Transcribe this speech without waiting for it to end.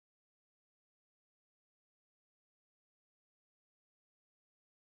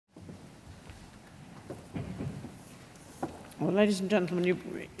Well, ladies and gentlemen,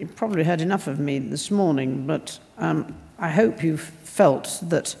 you've probably heard enough of me this morning, but I hope you've felt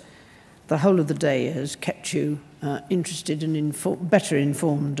that the whole of the day has kept you interested and better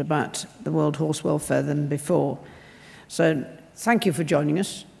informed about the world horse welfare than before. So thank you for joining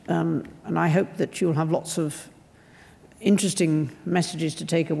us, and I hope that you'll have lots of interesting messages to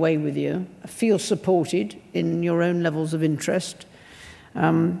take away with you, feel supported in your own levels of interest,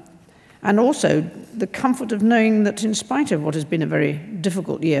 and also the comfort of knowing that in spite of what has been a very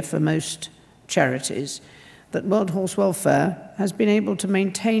difficult year for most charities, that World Horse Welfare has been able to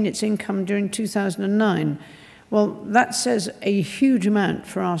maintain its income during 2009. Well, that says a huge amount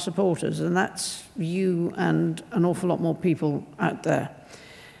for our supporters, and that's you and an awful lot more people out there.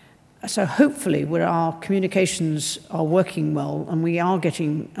 So hopefully our communications are working well and we are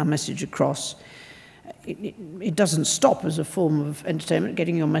getting our message across. It doesn't stop as a form of entertainment,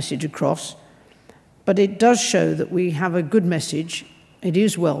 getting your message across, but it does show that we have a good message. It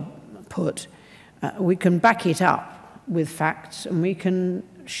is well put. We can back it up with facts, and we can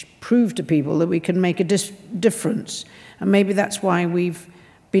prove to people that we can make a difference. And maybe that's why we've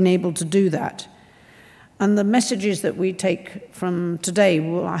been able to do that. And the messages that we take from today,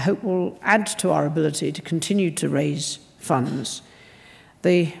 I hope, will add to our ability to continue to raise funds.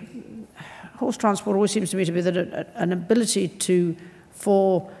 The horse transport always seems to me to be an ability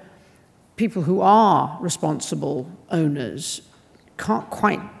for people who are responsible owners can't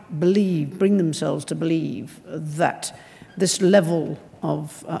quite bring themselves to believe that this level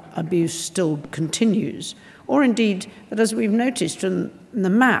of abuse still continues, or indeed that, as we've noticed in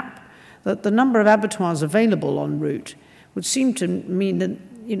the map, that the number of abattoirs available en route would seem to mean that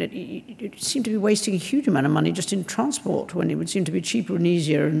it seemed to be wasting a huge amount of money just in transport, when it would seem to be cheaper and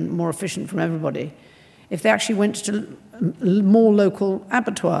easier and more efficient from everybody if they actually went to more local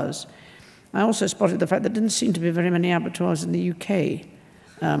abattoirs. I also spotted the fact that there didn't seem to be very many abattoirs in the UK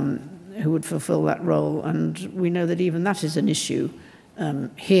who would fulfill that role, and we know that even that is an issue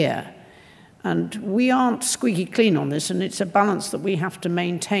here. And we aren't squeaky clean on this, and it's a balance that we have to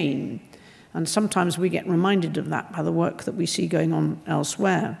maintain. And sometimes we get reminded of that by the work that we see going on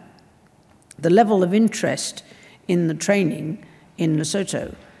elsewhere. The level of interest in the training in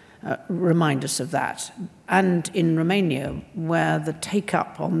Lesotho remind us of that. And in Romania, where the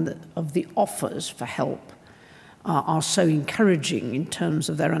take-up of the offers for help are so encouraging in terms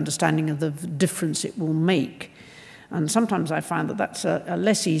of their understanding of the difference it will make. And sometimes I find that that's a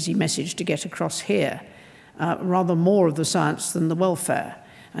less easy message to get across here, rather more of the science than the welfare.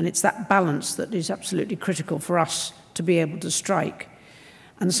 And it's that balance that is absolutely critical for us to be able to strike.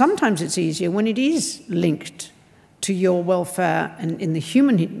 And sometimes it's easier when it is linked to your welfare and in the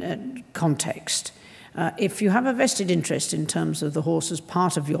human context. If you have a vested interest in terms of the horse as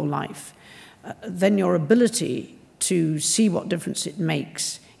part of your life, then your ability to see what difference it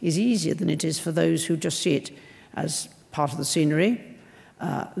makes is easier than it is for those who just see it as part of the scenery,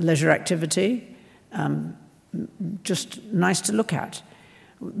 leisure activity, just nice to look at.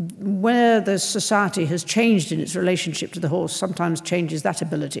 Where the society has changed in its relationship to the horse sometimes changes that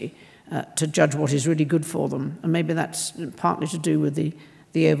ability to judge what is really good for them. And maybe that's partly to do with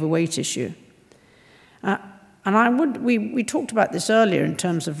the overweight issue. And we talked about this earlier in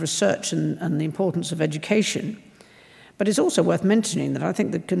terms of research and the importance of education. But it's also worth mentioning that I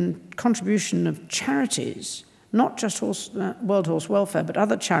think the contribution of charities, not just World Horse Welfare, but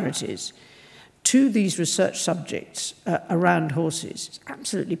other charities, to these research subjects around horses is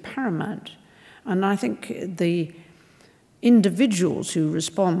absolutely paramount. And I think the individuals who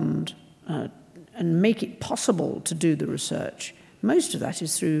respond and make it possible to do the research, most of that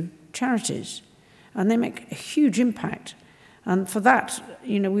is through charities. And they make a huge impact. And for that,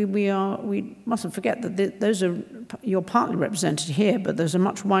 we mustn't forget that you're partly represented here, but there's a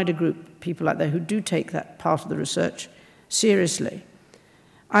much wider group of people out there who do take that part of the research seriously.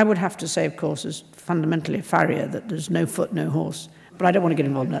 I would have to say, of course, as fundamentally a farrier, that there's no foot, no horse, but I don't want to get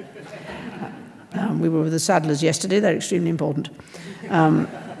involved in that. We were with the saddlers yesterday. They're extremely important.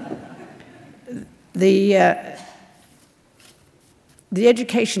 The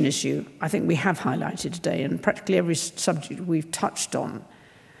education issue, I think we have highlighted today, and practically every subject we've touched on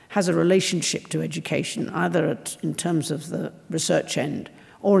has a relationship to education, either in terms of the research end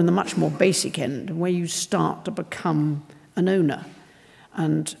or in the much more basic end, where you start to become an owner.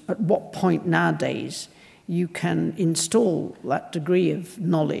 And at what point nowadays you can install that degree of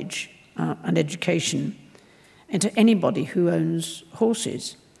knowledge and education into anybody who owns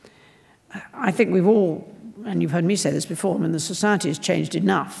horses. I think we've all, and you've heard me say this before, the society has changed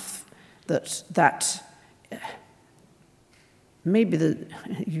enough that maybe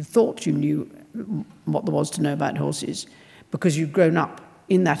you thought you knew what there was to know about horses, because you've grown up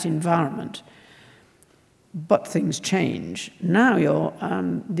in that environment. But things change. Now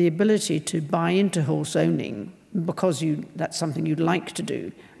the ability to buy into horse owning because that's something you'd like to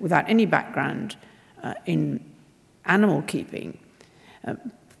do without any background in animal keeping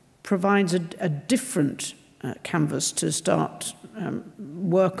provides a different canvas to start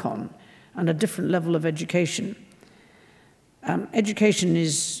work on, and a different level of education. Education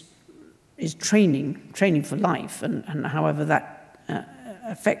is training for life, and however that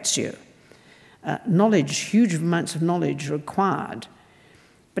affects you. Knowledge, huge amounts of knowledge are acquired,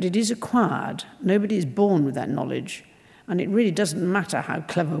 but it is acquired. Nobody is born with that knowledge, and it really doesn't matter how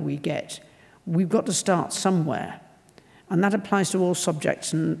clever we get. We've got to start somewhere, and that applies to all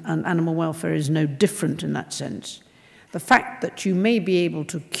subjects, and animal welfare is no different in that sense. The fact that you may be able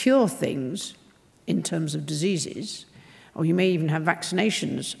to cure things in terms of diseases, or you may even have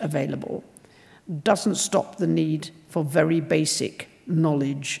vaccinations available, doesn't stop the need for very basic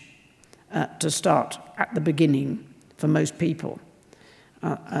knowledge to start at the beginning for most people.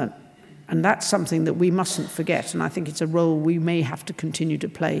 And that's something that we mustn't forget, and I think it's a role we may have to continue to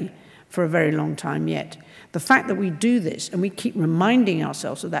play for a very long time yet. The fact that we do this and we keep reminding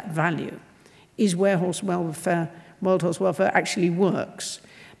ourselves of that value is where World Horse Welfare actually works,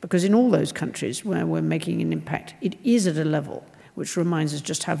 because in all those countries where we're making an impact, it is at a level which reminds us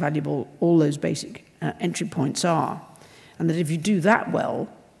just how valuable all those basic entry points are, and that if you do that well,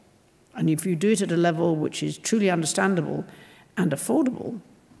 and if you do it at a level which is truly understandable and affordable,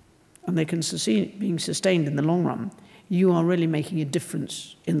 and they can being sustained in the long run, you are really making a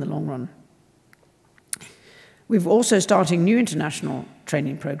difference in the long run. We've also starting new international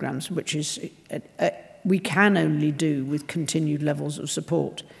training programs, which is we can only do with continued levels of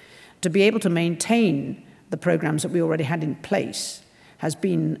support. To be able to maintain the programs that we already had in place has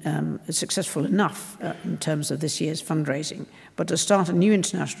been successful enough in terms of this year's fundraising, but to start a new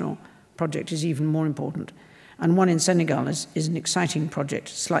international project is even more important. And one in Senegal is an exciting project,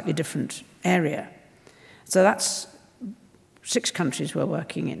 slightly different area. So that's 6 countries we're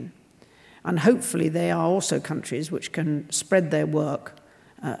working in. And hopefully they are also countries which can spread their work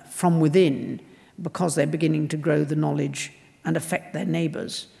from within, because they're beginning to grow the knowledge and affect their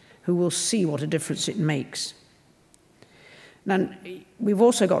neighbours, who will see what a difference it makes. Now, we've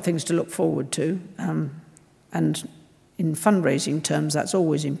also got things to look forward to, and in fundraising terms, that's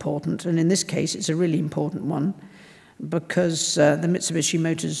always important. And in this case, it's a really important one, because the Mitsubishi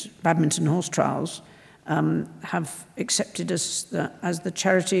Motors Badminton Horse Trials have accepted us as the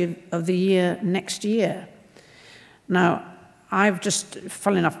charity of the year next year. Now, I've just,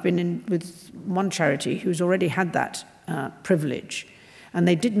 funnily enough, been in with one charity who's already had that privilege, and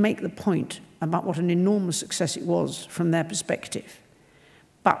they did make the point about what an enormous success it was from their perspective.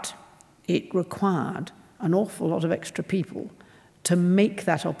 But it required an awful lot of extra people to make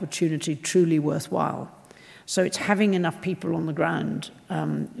that opportunity truly worthwhile. So it's having enough people on the ground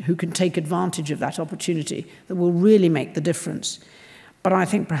who can take advantage of that opportunity that will really make the difference. But I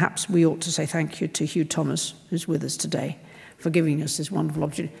think perhaps we ought to say thank you to Hugh Thomas, who's with us today, for giving us this wonderful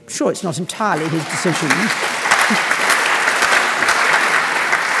opportunity. I'm sure it's not entirely his decision.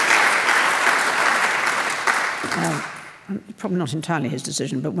 Probably not entirely his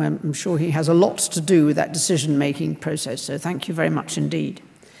decision, but I'm sure he has a lot to do with that decision-making process, so thank you very much indeed.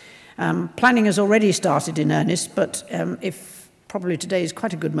 Planning has already started in earnest, but if probably today is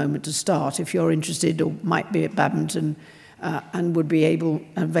quite a good moment to start if you're interested or might be at badminton and would be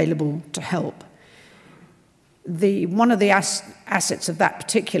available to help. One of the assets of that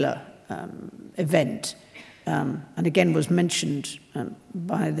particular event, and again was mentioned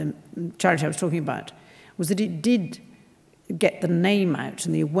by the charity I was talking about, was that it did get the name out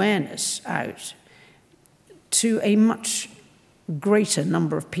and the awareness out to a much greater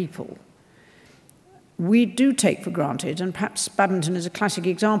number of people. We do take for granted, and perhaps badminton is a classic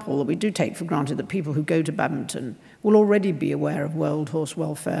example, that we do take for granted that people who go to badminton will already be aware of World Horse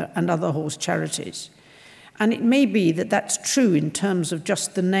Welfare and other horse charities. And it may be that that's true in terms of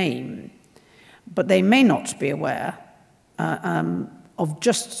just the name, but they may not be aware of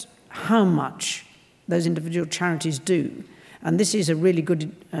just how much those individual charities do. And this is a really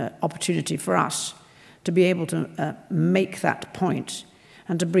good opportunity for us to be able to make that point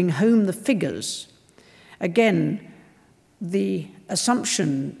and to bring home the figures. Again, the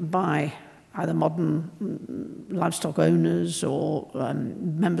assumption by either modern livestock owners or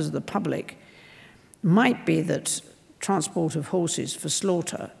members of the public might be that transport of horses for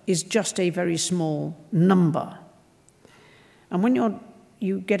slaughter is just a very small number. And when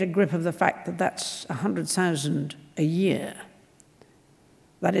you get a grip of the fact that that's 100,000 a year,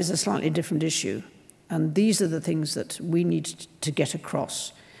 that is a slightly different issue. And these are the things that we need to get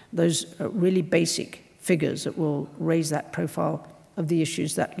across, those really basic figures that will raise that profile of the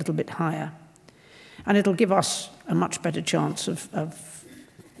issues that little bit higher. And it'll give us a much better chance of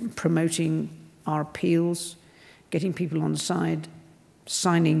promoting our appeals, getting people on side,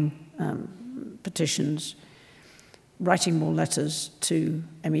 signing petitions, writing more letters to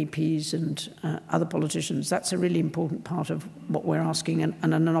MEPs and other politicians. That's a really important part of what we're asking,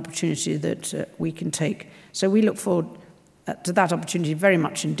 and an opportunity that we can take. So we look forward to that opportunity very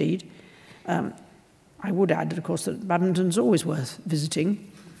much indeed. I would add, of course, that badminton's always worth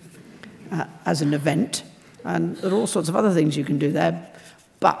visiting as an event, and there are all sorts of other things you can do there,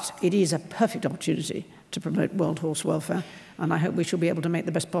 but it is a perfect opportunity to promote world horse welfare, and I hope we shall be able to make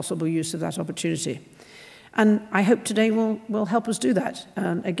the best possible use of that opportunity. And I hope today will help us do that,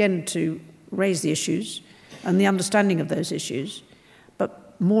 again, to raise the issues and the understanding of those issues,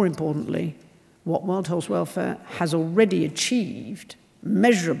 but more importantly, what world horse welfare has already achieved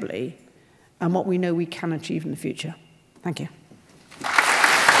measurably and what we know we can achieve in the future. Thank you.